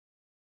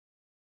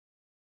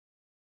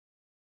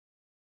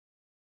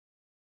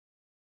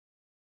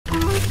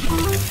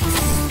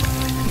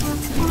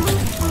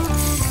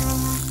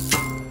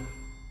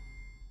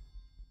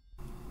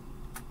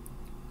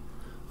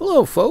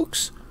Hello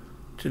folks,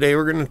 today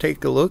we're going to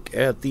take a look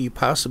at the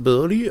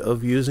possibility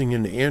of using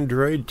an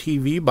Android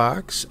TV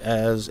box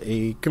as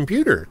a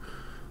computer.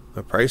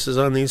 The prices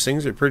on these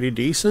things are pretty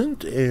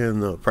decent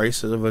and the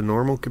prices of a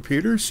normal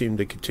computer seem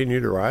to continue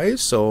to rise,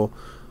 so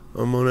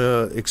I'm going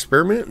to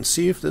experiment and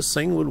see if this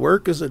thing would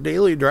work as a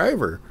daily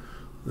driver.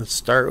 Let's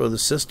start with a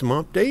system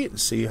update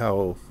and see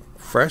how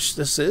fresh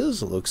this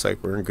is. It looks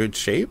like we're in good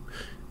shape.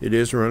 It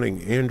is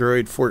running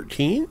Android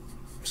 14.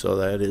 So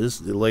that is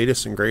the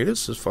latest and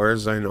greatest as far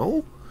as I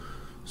know.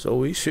 So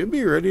we should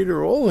be ready to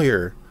roll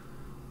here.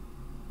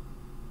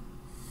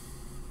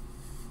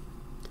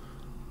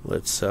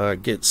 Let's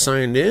get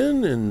signed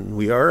in, and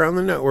we are on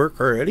the network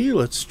already.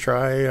 Let's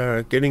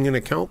try getting an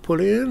account put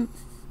in.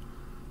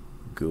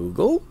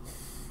 Google.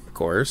 Of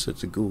course,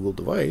 it's a Google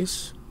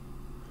device.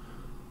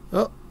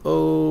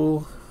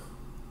 Uh-oh.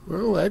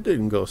 Well, that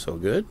didn't go so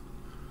good.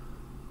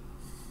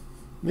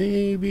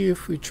 Maybe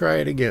if we try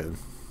it again.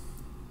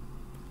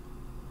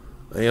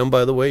 I am,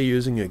 by the way,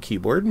 using a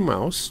keyboard and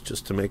mouse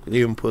just to make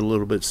the input a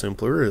little bit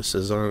simpler. This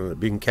is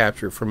being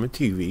captured from a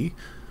TV,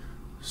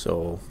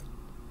 so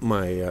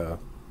my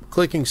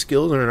clicking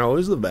skills aren't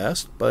always the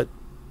best, but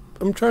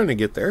I'm trying to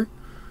get there.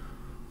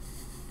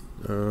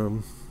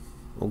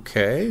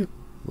 Okay,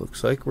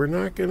 looks like we're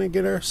not going to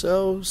get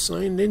ourselves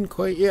signed in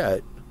quite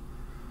yet.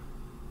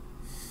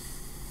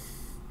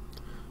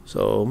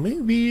 So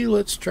maybe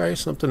let's try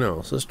something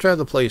else. Let's try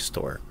the Play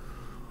Store.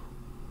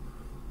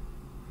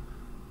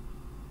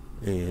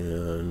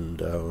 And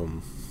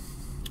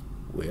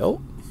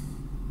well,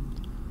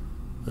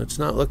 that's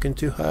not looking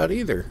too hot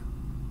either.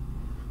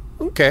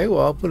 Okay,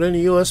 well, I'll put in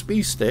a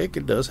USB stick.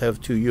 It does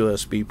have 2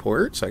 USB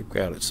ports. I've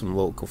got it some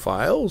local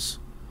files.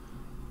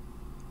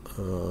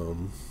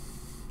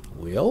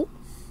 Well,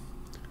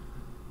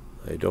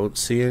 I don't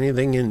see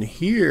anything in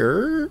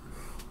here.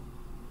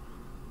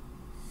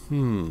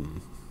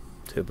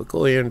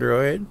 Typical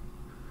Android,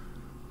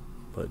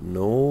 but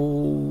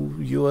no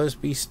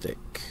USB stick.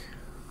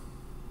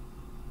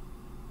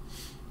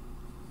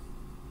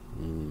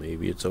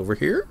 Maybe it's over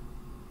here?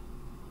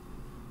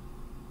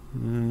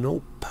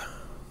 Nope.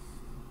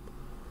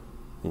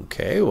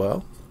 Okay,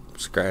 well,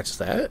 scratch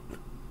that.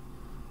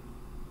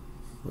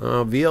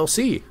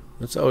 VLC.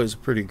 That's always a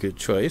pretty good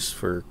choice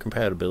for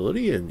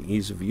compatibility and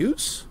ease of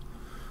use.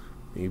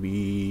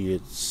 Maybe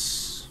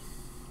it's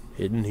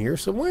hidden here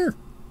somewhere?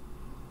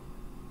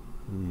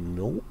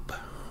 Nope.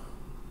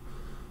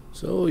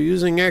 So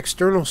using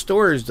external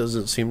storage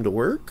doesn't seem to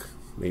work.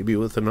 Maybe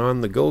with an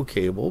on-the-go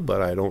cable,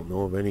 but I don't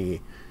know of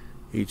any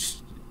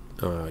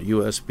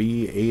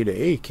USB A to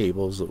A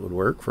cables that would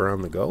work for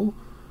on the go.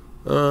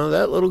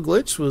 That little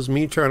glitch was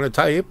me trying to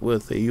type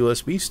with a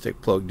USB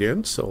stick plugged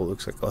in, so it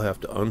looks like I'll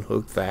have to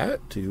unhook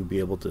that to be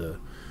able to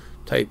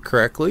type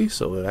correctly,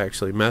 so it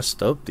actually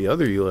messed up the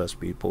other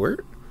USB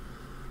port.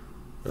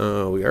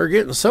 We are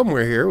getting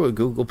somewhere here with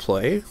Google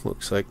Play.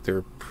 Looks like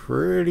they're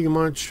pretty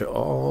much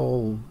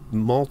all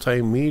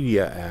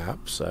multimedia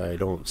apps. I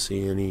don't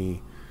see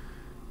any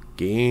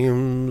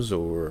games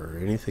or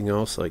anything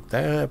else like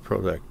that.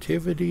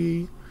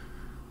 Productivity,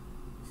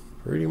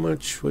 pretty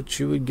much what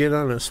you would get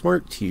on a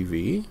smart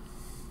TV,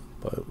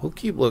 but we'll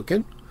keep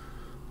looking.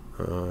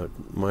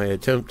 My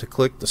attempt to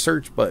click the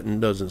search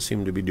button doesn't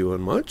seem to be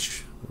doing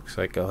much. Looks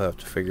like I'll have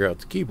to figure out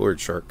the keyboard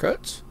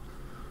shortcuts,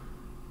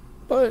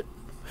 but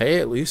hey,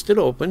 at least it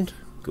opened.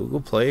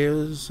 Google Play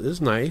is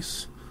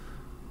nice.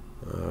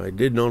 I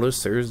did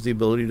notice there's the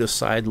ability to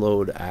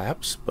sideload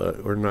apps,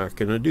 but we're not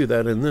going to do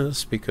that in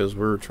this because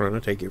we're trying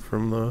to take it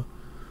from the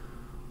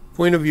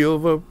point of view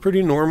of a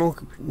pretty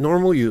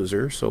normal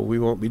user, so we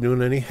won't be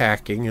doing any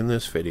hacking in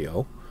this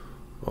video.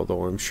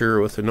 Although I'm sure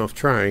with enough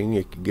trying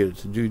you could get it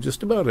to do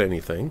just about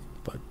anything.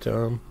 But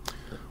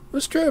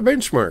let's try a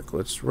benchmark.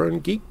 Let's run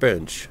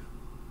Geekbench.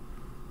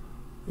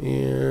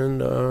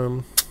 And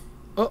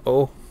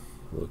uh-oh,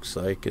 looks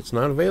like it's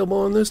not available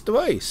on this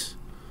device.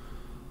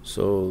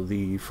 So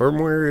the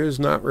firmware is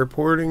not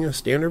reporting a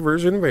standard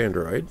version of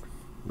Android,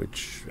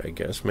 which I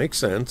guess makes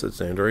sense. It's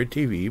Android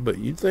TV, but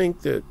you'd think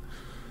that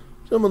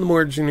some of the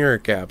more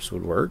generic apps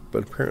would work,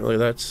 but apparently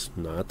that's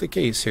not the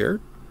case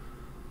here.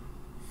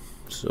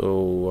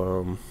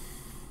 So,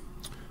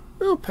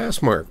 well,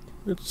 pass mark.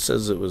 It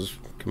says it was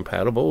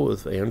compatible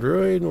with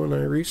Android when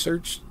I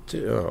researched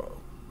it.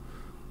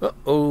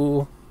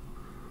 Uh-oh.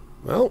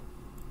 Well,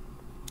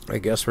 I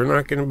guess we're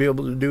not going to be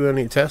able to do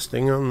any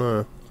testing on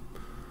the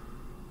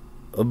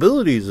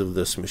abilities of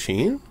this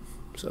machine,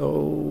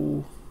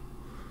 so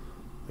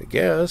I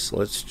guess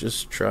let's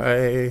just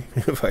try,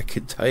 if I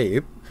could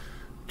type,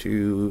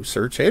 to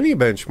search any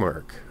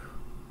benchmark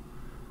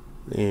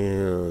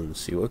and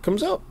see what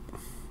comes up.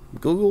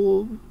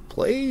 Google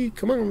Play,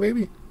 come on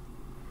baby.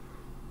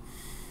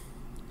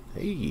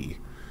 Hey,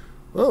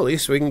 well, at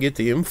least we can get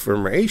the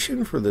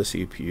information for the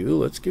CPU.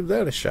 Let's give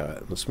that a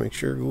shot. Let's make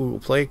sure Google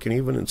Play can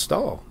even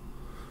install.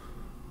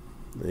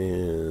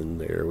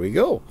 And there we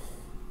go.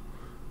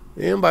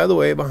 And by the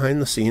way,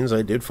 behind the scenes,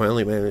 I did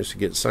finally manage to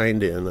get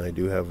signed in. I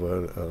do have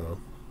a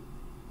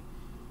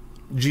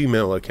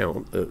Gmail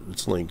account that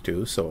it's linked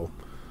to, so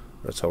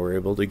That's how we're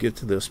able to get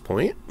to this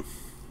point.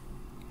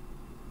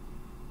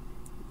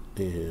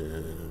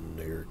 And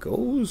there it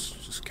goes.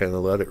 Just kind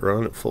of let it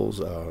run at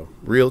full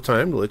real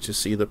time to let you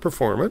see the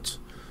performance.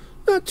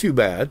 Not too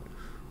bad.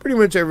 Pretty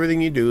much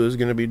everything you do is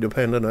going to be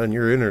dependent on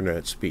your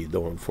internet speed,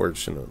 though,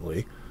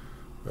 unfortunately.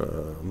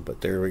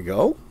 But there we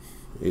go.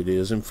 It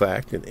is, in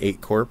fact, an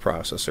 8-core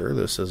processor.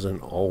 This is an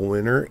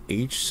Allwinner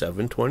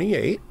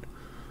H728.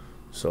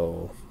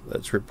 So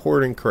that's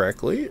reporting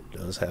correctly. It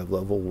does have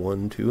level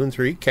 1, 2, and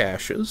 3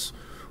 caches.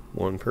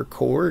 1 per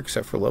core,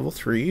 except for level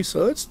 3,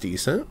 so that's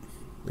decent.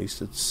 At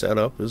least it's set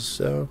up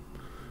as a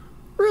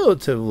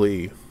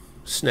relatively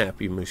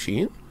snappy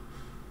machine.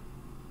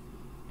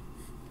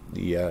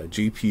 The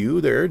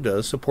GPU there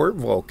does support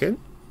Vulkan,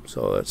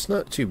 so that's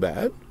not too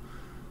bad.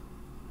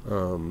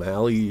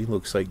 Mali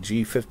looks like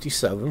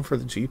G57 for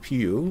the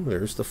GPU.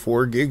 There's the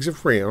 4 gigs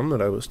of RAM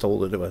that I was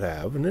told it would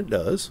have, and it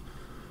does.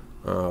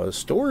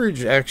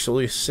 Storage,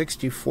 actually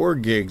 64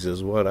 gigs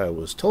is what I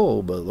was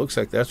told, but it looks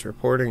like that's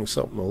reporting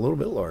something a little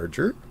bit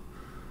larger.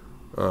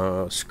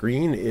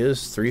 Screen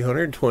is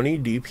 320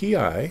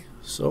 dpi,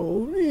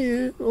 so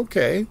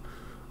okay.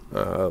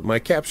 My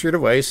capture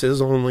device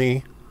is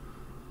only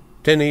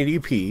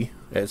 1080p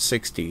at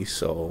 60,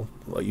 so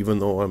even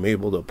though I'm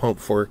able to pump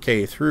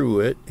 4K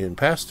through it in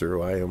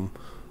pass-through, I am,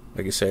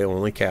 like I say,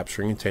 only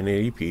capturing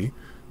 1080p.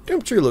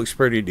 Temperature looks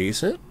pretty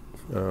decent.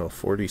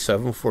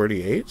 47,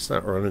 48. It's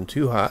not running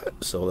too hot,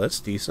 so that's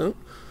decent.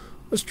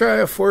 Let's try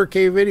a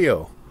 4K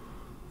video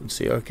and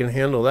see how I can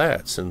handle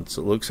that, since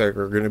it looks like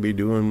we're going to be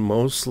doing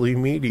mostly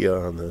media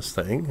on this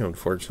thing,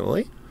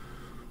 unfortunately.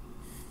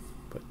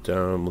 But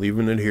I'm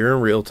leaving it here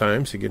in real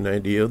time so you get an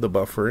idea of the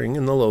buffering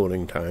and the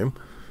loading time.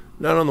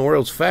 Not on the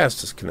world's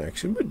fastest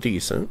connection, but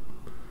decent.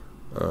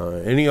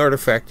 Any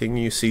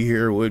artifacting you see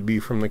here would be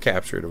from the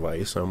capture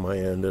device. On my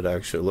end, it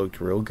actually looked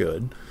real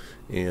good.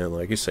 And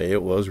like I say,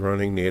 it was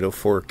running native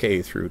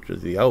 4K through to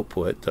the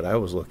output that I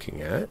was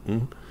looking at.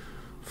 And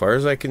as far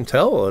as I can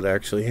tell, it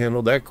actually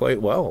handled that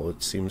quite well.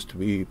 It seems to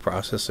be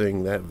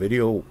processing that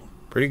video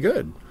pretty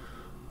good.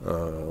 A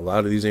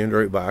lot of these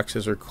Android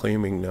boxes are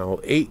claiming now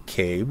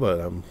 8K, but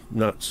I'm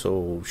not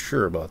so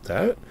sure about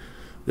that.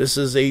 This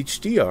is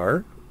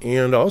HDR.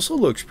 And also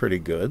looks pretty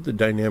good. The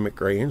dynamic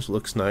range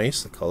looks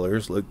nice. The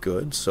colors look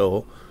good.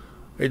 So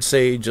I'd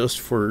say just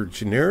for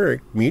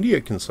generic media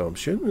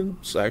consumption,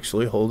 it's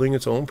actually holding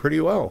its own pretty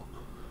well.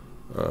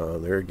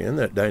 There again,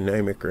 that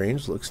dynamic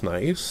range looks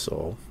nice.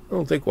 So I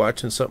don't think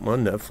watching something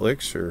on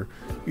Netflix or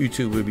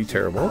YouTube would be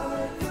terrible.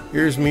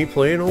 Here's me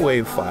playing a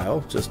wave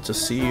file just to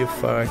see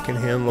if I can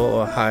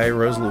handle a high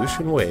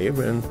resolution wave.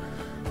 And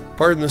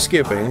pardon the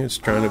skipping, it's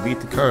trying to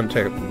beat the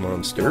contact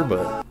monster,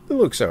 but it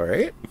looks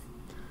alright.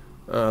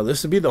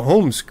 This would be the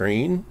home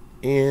screen,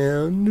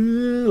 and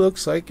it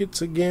looks like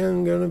it's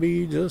again going to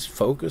be just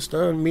focused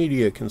on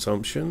media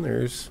consumption.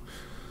 There's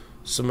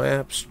some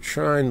apps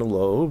trying to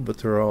load, but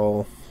they're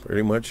all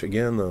pretty much,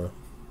 again, the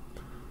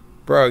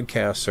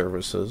broadcast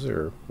services,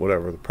 or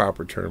whatever the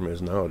proper term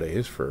is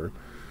nowadays, for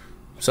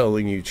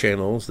selling you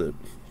channels that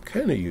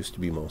kind of used to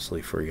be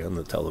mostly free on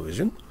the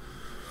television.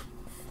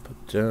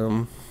 But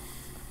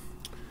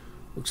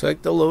looks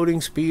like the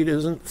loading speed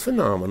isn't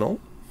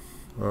phenomenal.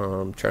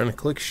 I'm trying to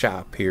click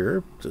shop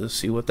here to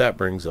see what that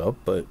brings up,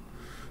 but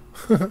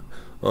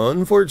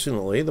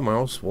unfortunately the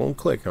mouse won't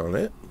click on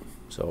it,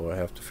 so I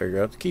have to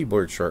figure out the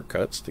keyboard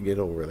shortcuts to get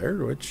over there,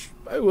 which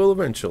I will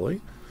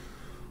eventually.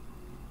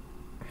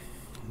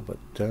 But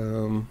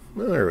well,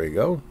 there we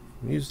go.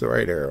 Use the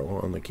right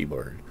arrow on the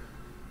keyboard.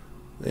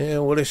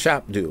 And what does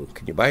shop do?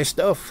 Can you buy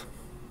stuff?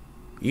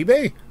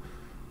 eBay?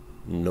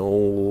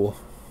 No.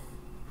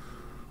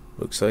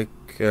 Looks like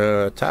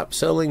top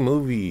selling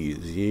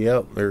movies.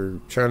 Yep, they're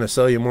trying to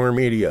sell you more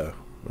media.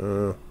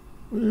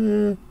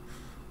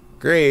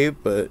 Great,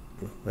 but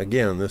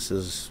again, this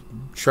is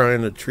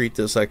trying to treat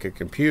this like a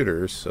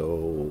computer,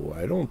 so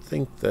I don't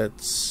think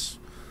that's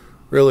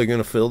really going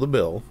to fill the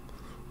bill.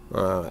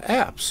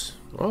 Apps.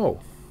 Oh,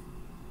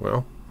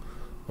 well,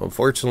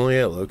 unfortunately,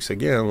 it looks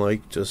again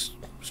like just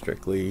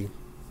strictly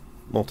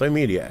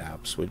multimedia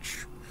apps,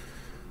 which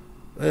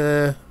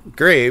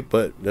great,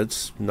 but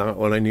that's not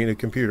what I need a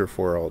computer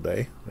for all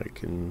day. I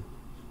can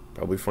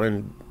probably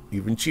find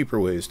even cheaper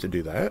ways to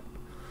do that.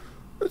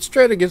 Let's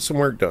try to get some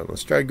work done.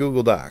 Let's try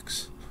Google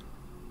Docs.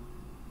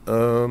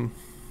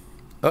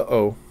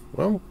 Uh-oh.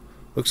 Well,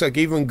 looks like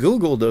even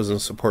Google doesn't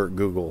support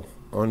Google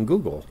on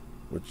Google,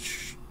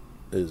 which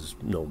is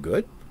no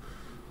good.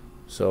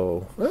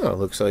 So,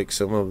 looks like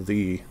some of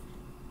the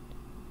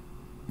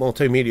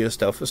multimedia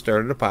stuff has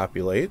started to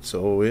populate,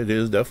 so it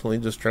is definitely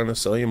just trying to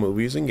sell you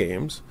movies and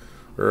games,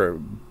 or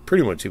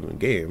pretty much even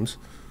games,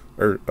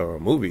 or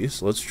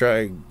movies. Let's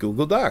try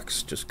Google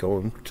Docs, just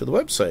going to the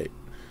website.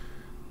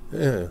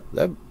 Yeah,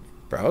 that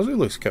browser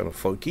looks kind of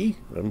funky.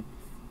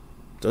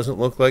 Doesn't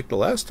look like the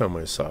last time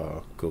I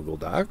saw Google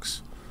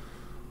Docs.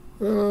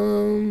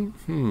 And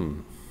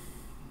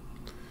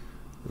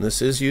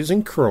this is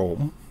using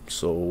Chrome,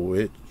 so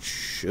it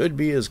should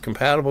be as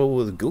compatible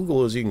with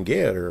Google as you can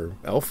get, or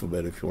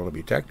Alphabet if you want to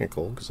be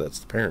technical, because that's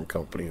the parent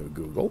company of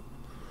Google.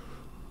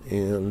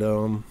 And,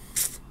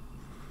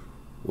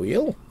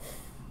 well,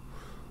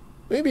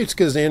 maybe it's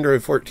because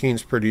Android 14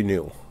 is pretty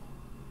new.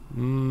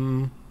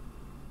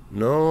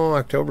 No,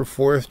 October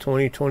 4th,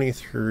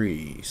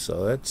 2023.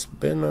 So that's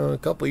been a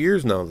couple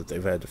years now that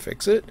they've had to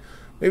fix it.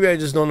 Maybe I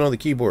just don't know the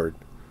keyboard.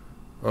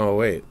 Oh,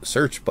 wait,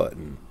 search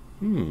button.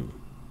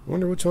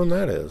 Wonder which one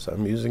that is.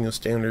 I'm using a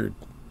standard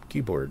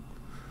keyboard.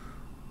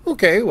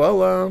 Okay,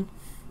 well,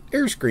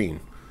 air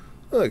screen.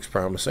 That looks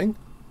promising.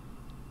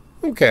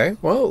 Okay,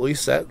 well, at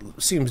least that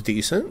seems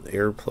decent.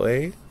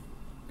 AirPlay,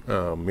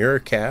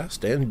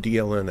 Miracast, and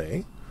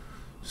DLNA.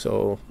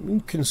 So,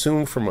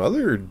 consume from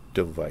other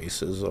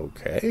devices,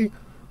 okay.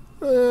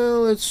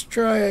 Let's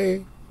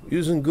try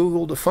using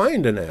Google to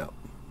find an app.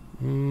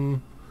 No,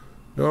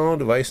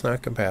 device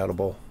not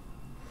compatible.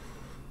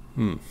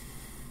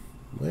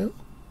 Well,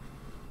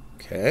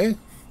 okay.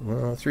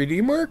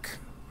 3D Mark.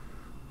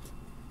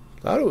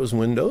 Thought it was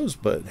Windows,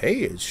 but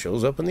hey, it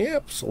shows up in the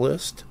apps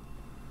list.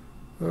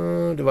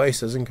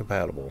 Device isn't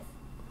compatible.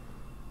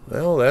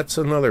 Well, that's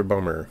another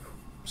bummer.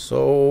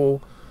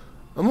 So,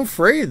 I'm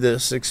afraid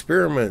this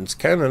experiment's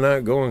kind of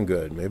not going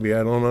good. Maybe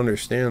I don't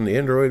understand the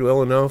Android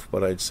well enough,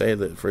 but I'd say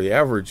that for the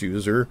average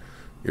user,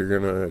 you're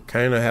going to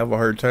kind of have a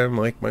hard time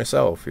like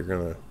myself. You're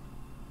going to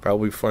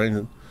probably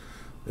find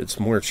it's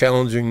more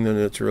challenging than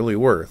it's really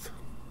worth.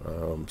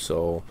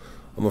 So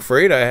I'm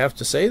afraid I have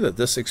to say that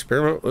this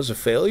experiment was a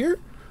failure.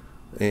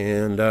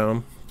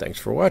 And thanks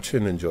for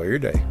watching. Enjoy your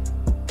day.